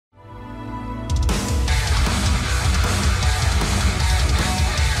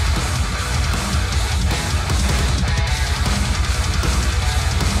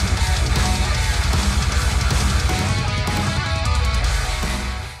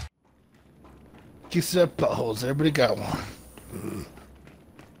He said buttholes. Everybody got one.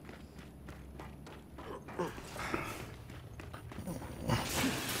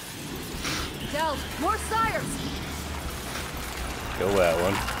 Del, more sires. Kill that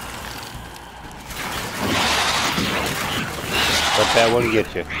one. Let that one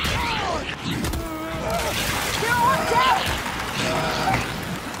get you. They're all dead.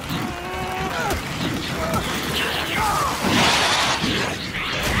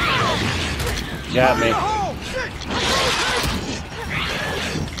 Got me.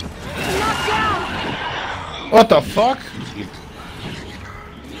 Knocked down. What the fuck?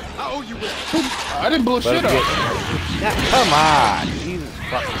 I owe you with. I didn't blow shit up. Yeah, come on. Jesus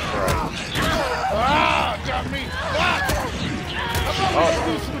fucking Christ. Ah, got me.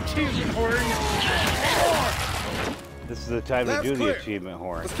 Achievement horn. This is the time to do clear. the achievement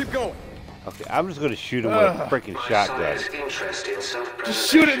horn. Let's keep going. Okay, I'm just gonna shoot him with a freaking shotgun. Just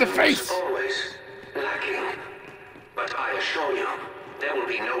shoot it in the face. Always lacking. But I assure you, there will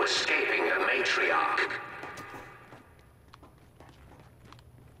be no escaping a matriarch.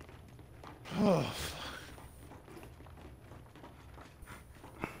 Oh,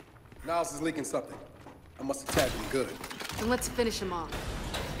 Niles is leaking something. I must have tagged him good. Then let's finish him off.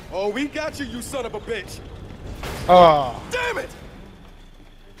 Oh, we got you, you son of a bitch! oh. Damn it!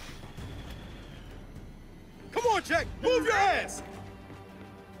 Come on, Jack! Move your ass!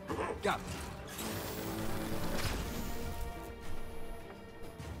 Got it.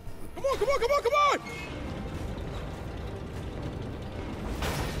 Come on, come on, come on, come on!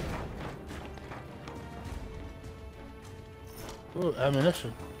 Ooh,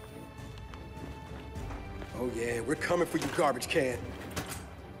 ammunition. Oh yeah, we're coming for you, garbage can.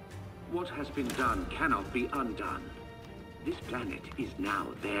 What has been done cannot be undone. This planet is now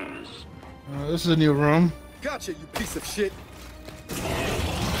theirs. This is a new room. Gotcha, you piece of shit!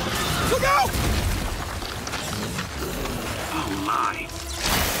 Look out! Oh my!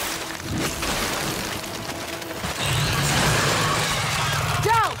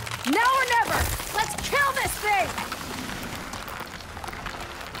 Del, now or never. Let's kill this thing.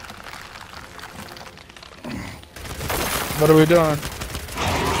 What are we doing?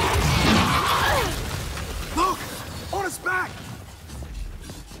 Look! On his back!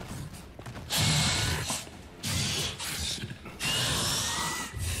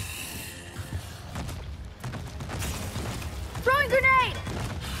 Throwing grenade.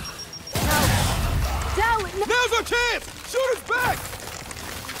 No. Del, no. Now's our chance! Shoot his back!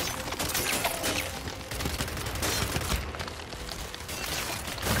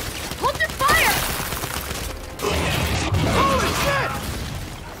 Hold your fire. Holy shit!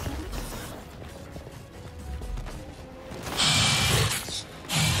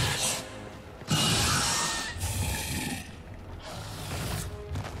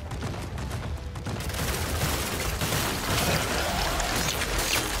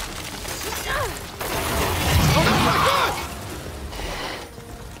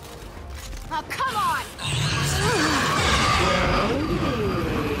 Oh, come on.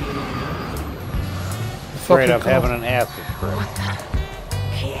 Afraid of having an acid spray.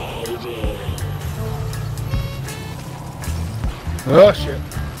 Oh shit.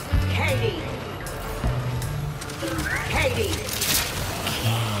 Katie! Katie!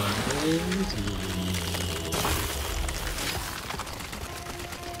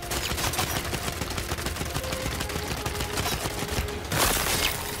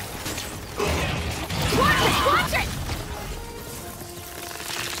 Watch it.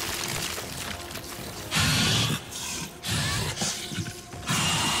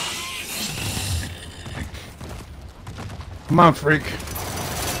 Come on, freak.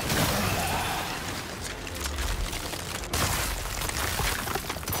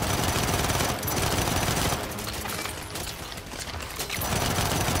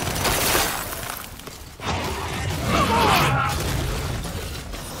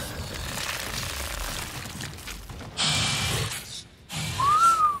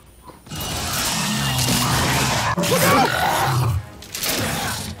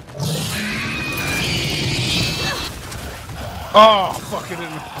 Oh, fuck it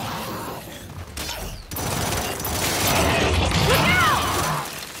in.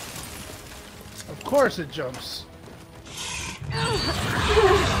 Of course it jumps.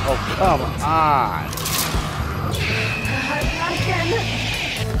 Oh, come on.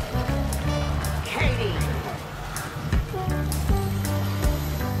 Katie!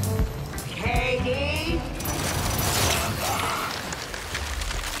 Katie!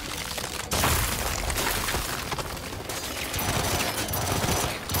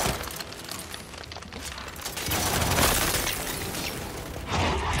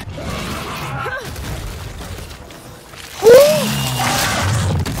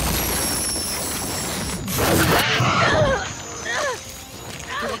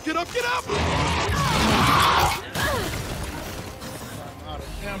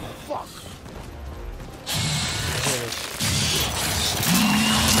 ammo. Fuck.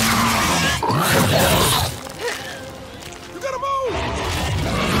 You gotta move!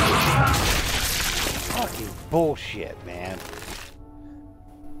 Fucking bullshit, man.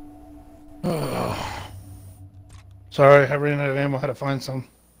 Sorry, I ran out of ammo. Had to find some.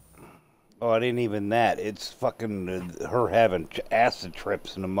 Oh, it ain't even that. It's fucking her having acid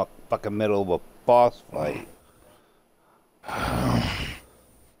trips in the fucking middle of a boss fight. I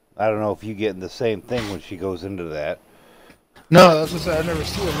don't know if you getting the same thing when she goes into that. No, that's what I said. I never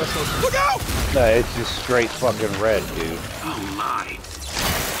see him. That's what. Look out! No, it's just straight fucking red, dude. Oh my.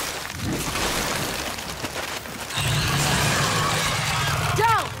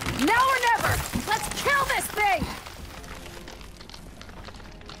 Don't! Now or never! Let's kill this thing!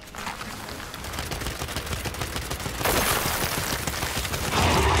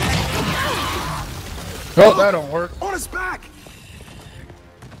 Oh, that don't work. On his back!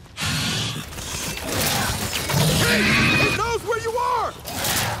 Hey! He knows where you are!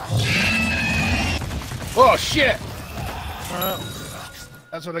 Oh shit!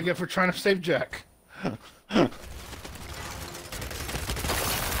 That's what I get for trying to save Jack.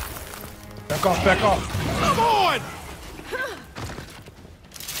 Back off, back off. Come on!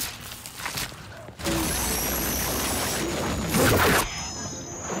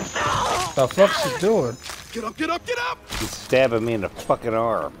 The fuck's she doing? Get up, get up, get up! He's stabbing me in the fucking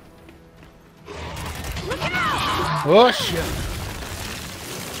arm. Oh shit!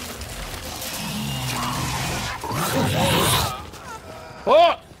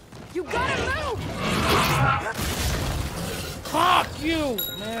 Oh! You gotta move! Fuck you,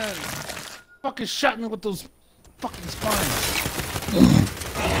 man! Fucking shot me with those fucking spines.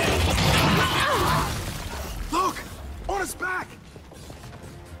 Look! On his back!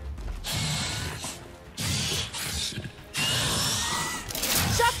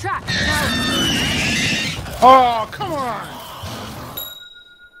 Shot track! No! Oh, come on!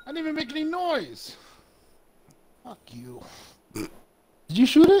 I didn't even make any noise. Fuck you. Did you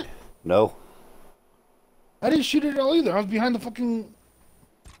shoot it? No. I didn't shoot it at all either. I was behind the fucking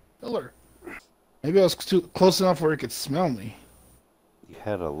pillar. Maybe I was too close enough where it could smell me. You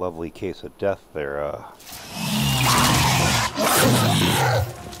had a lovely case of death there,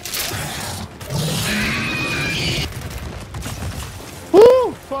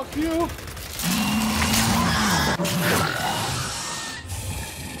 Woo! Fuck you!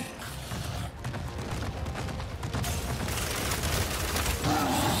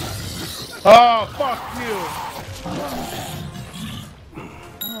 Oh, fuck you!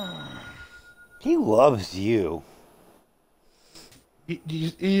 He loves you. You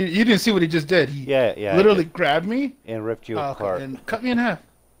didn't see what he just did. He Yeah, literally grabbed me and ripped you apart. and cut me in half.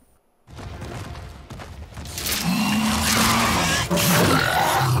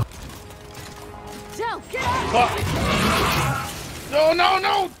 Don't get up! No, no,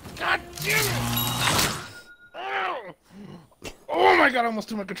 no! God damn it! Ow. Oh my god, I almost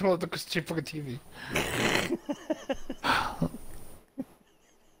threw my controller at the fucking TV.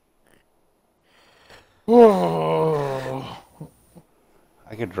 Oh.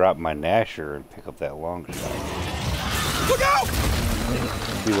 I could drop my Nasher and pick up that long shot. Look out!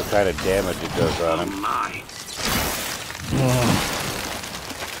 See what kind of damage it does on Oh him. my.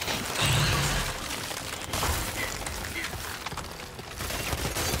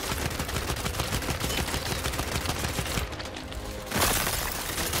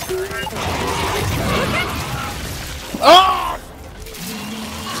 Oh!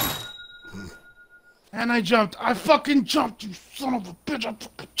 And I jumped. I fucking jumped, you son of a bitch. I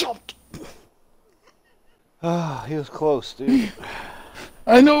fucking jumped. Ah, he was close, dude.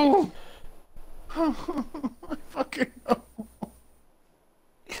 I know. I fucking know.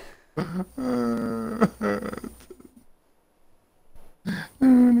 I'm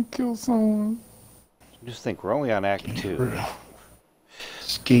gonna kill someone. Just think, we're only on Act 2.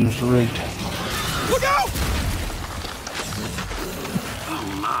 This game's rigged. Look out!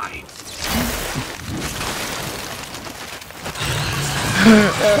 Oh my.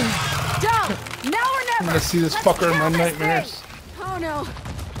 Don't! Now or never! I'm gonna see this Let's fucker in kill my this nightmares. thing. Oh no!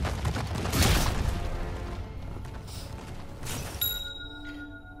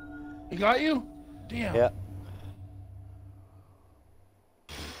 He got you? Damn. Yeah.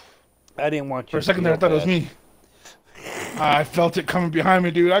 I didn't want you For a second there, I thought it was me. I felt it coming behind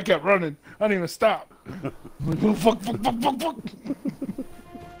me, dude. I kept running. I didn't even stop. Like, oh, fuck, fuck, fuck, fuck, fuck.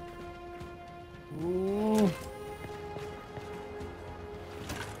 Ooh.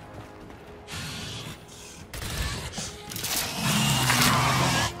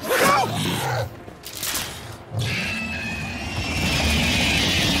 Look out!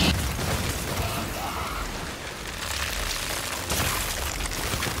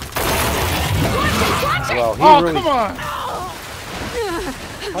 Well, he Oh, really... come on! How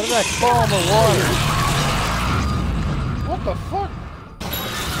did I fall in the water? What the fuck?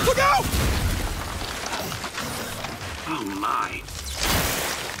 Look out! Oh my.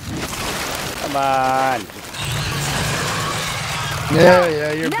 Come on.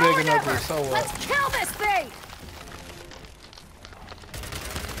 Yeah, you're Now big or and never. ugly, so what? Let's kill this thing!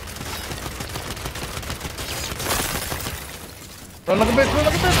 Run like a bitch, run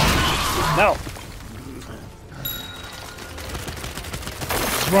like a bitch! No.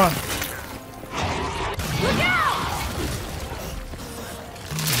 Just run. Look out!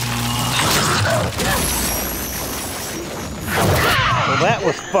 Well, that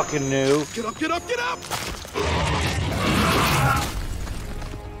was fucking new. Get up, get up, get up!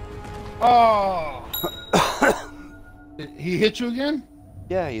 Oh! He hit you again?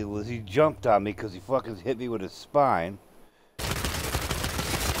 Yeah, he jumped on me because he fucking hit me with his spine.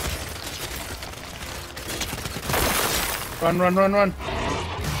 Run, run, run, run.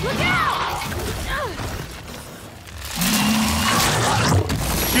 Look out!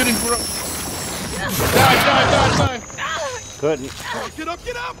 Shooting for... Die. Couldn't. Get up,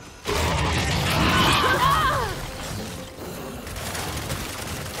 get up!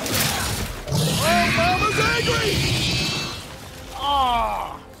 Oh, Mama's angry!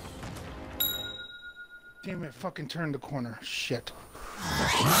 Oh! Damn it, fucking turned the corner. Shit.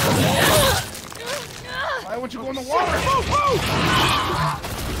 Why would you go in the water? Move,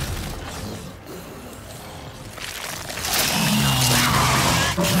 move!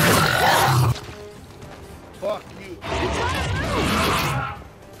 Fuck you.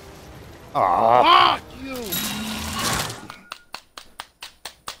 Aw. Fuck you!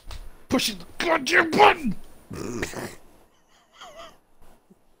 Pushing the goddamn button!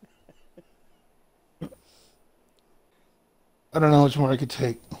 I don't know how much more I could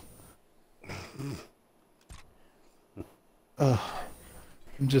take. I'm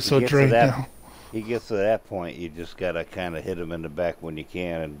just so drained now. He gets to that point, you just gotta kind of hit him in the back when you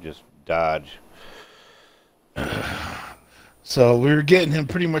can and just dodge. So we were getting him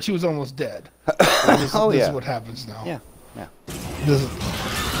pretty much. He was almost dead. This Yeah. is what happens now. Yeah. This is,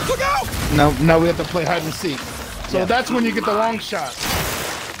 Look out! now we have to play hide and seek. So Yeah. that's when you get the long shot.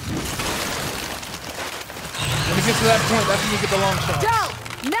 When it gets to that point, that's when you get the long shot.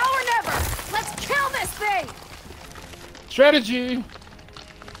 Don't! Now or never! Let's kill this thing! Strategy.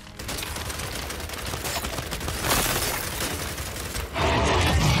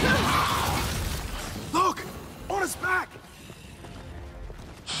 Look! On his back!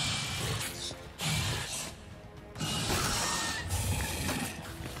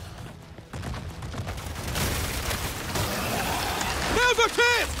 Now's our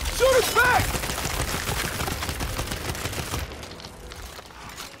chance! Shoot his back!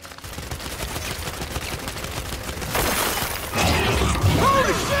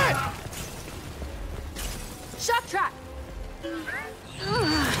 Holy shit! Shock trap!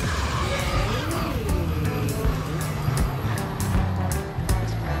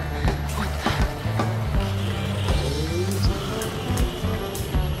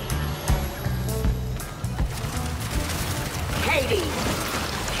 Katie!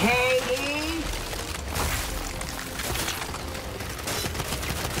 Katie!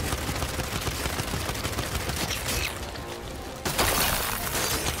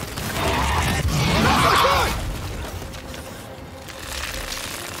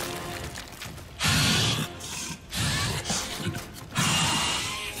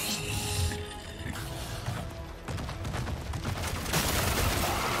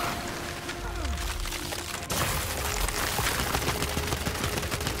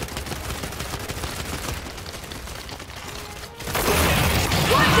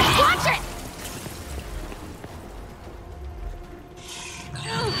 Watch it!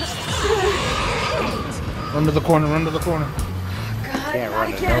 Run to the corner. Run to the corner. God, Can't not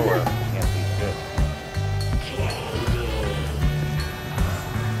run to again. nowhere. Can't see shit.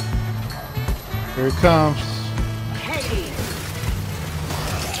 Here it comes. Katie!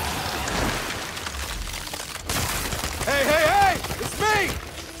 Hey, hey, hey! It's me!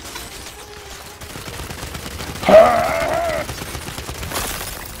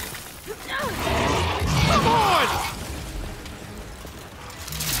 Come on!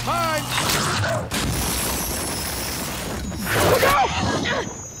 Mine! Look out!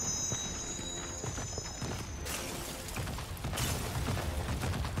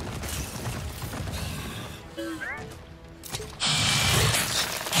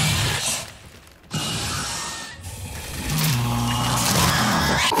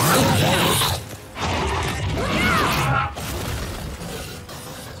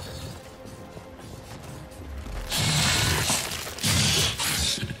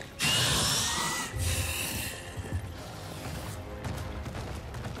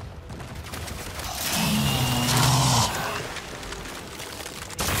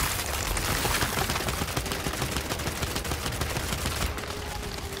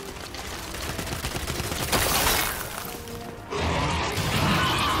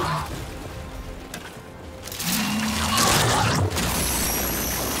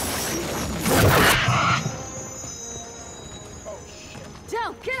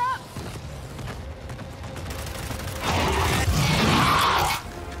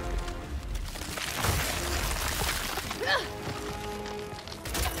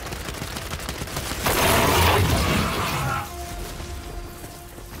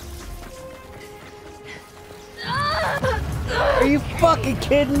 fucking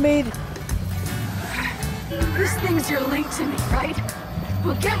kidding me? This thing's your link to me, right?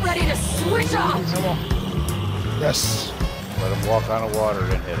 Well, get ready to switch off! Come on. Yes. Let him walk on the water,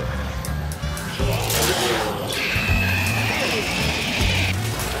 then hit it.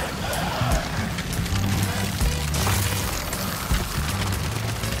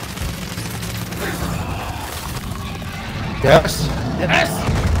 Yes.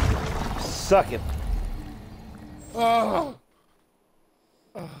 Yes. Suck it. Oh.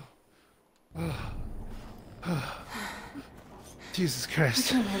 Jesus I Christ.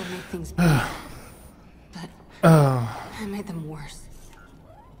 came here to make things better, but I made them worse.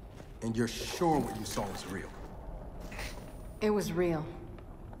 And you're sure what you saw was real? It was real.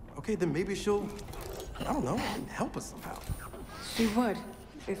 Okay, then maybe she'll, I don't know, help us somehow. She would,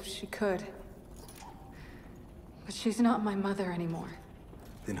 if she could. But she's not my mother anymore.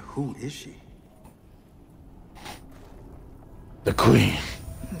 Then who is she? The Queen.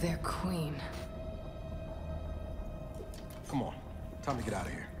 Their queen. Come on, time to get out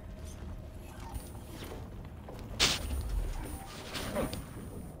of here.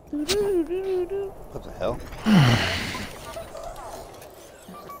 What the hell?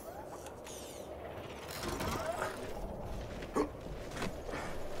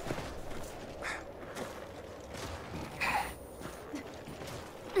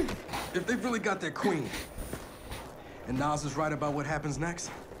 If they've really got their queen, and Nas is right about what happens next,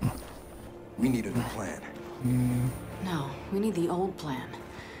 we need a new plan. No, we need the old plan.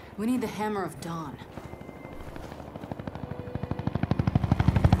 We need the Hammer of Dawn.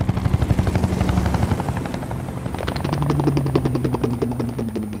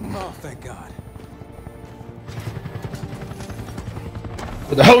 Oh, thank God.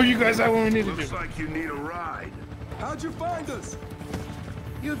 What the hell are you guys at when we need to do? Looks like you need a ride. How'd you find us?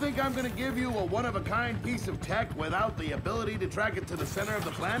 You think I'm gonna give you a one-of-a-kind piece of tech without the ability to track it to the center of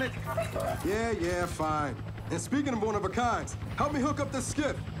the planet? Yeah, fine. And speaking of one-of-a-kinds, help me hook up this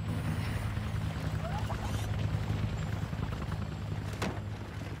skiff.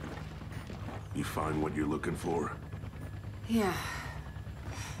 You find what you're looking for? Yeah.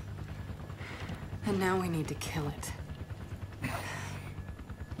 And now we need to kill it.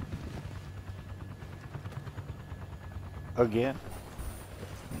 Again?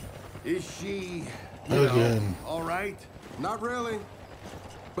 Is she, Again. all right? Not really.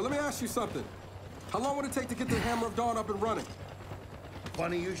 But let me ask you something. How long would it take to get the Hammer of Dawn up and running?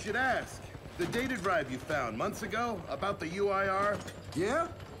 Funny you should ask. The data drive you found months ago about the UIR? Yeah?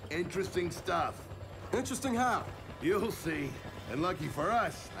 Interesting stuff. Interesting how? You'll see. And lucky for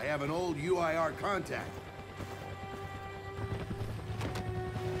us, I have an old UIR contact.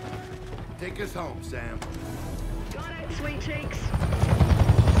 Take us home, Sam. Got it, sweet cheeks.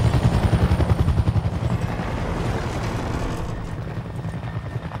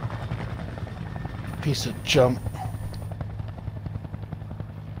 Piece of junk.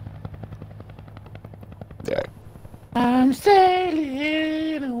 I'm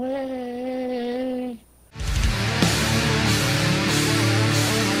sailing away.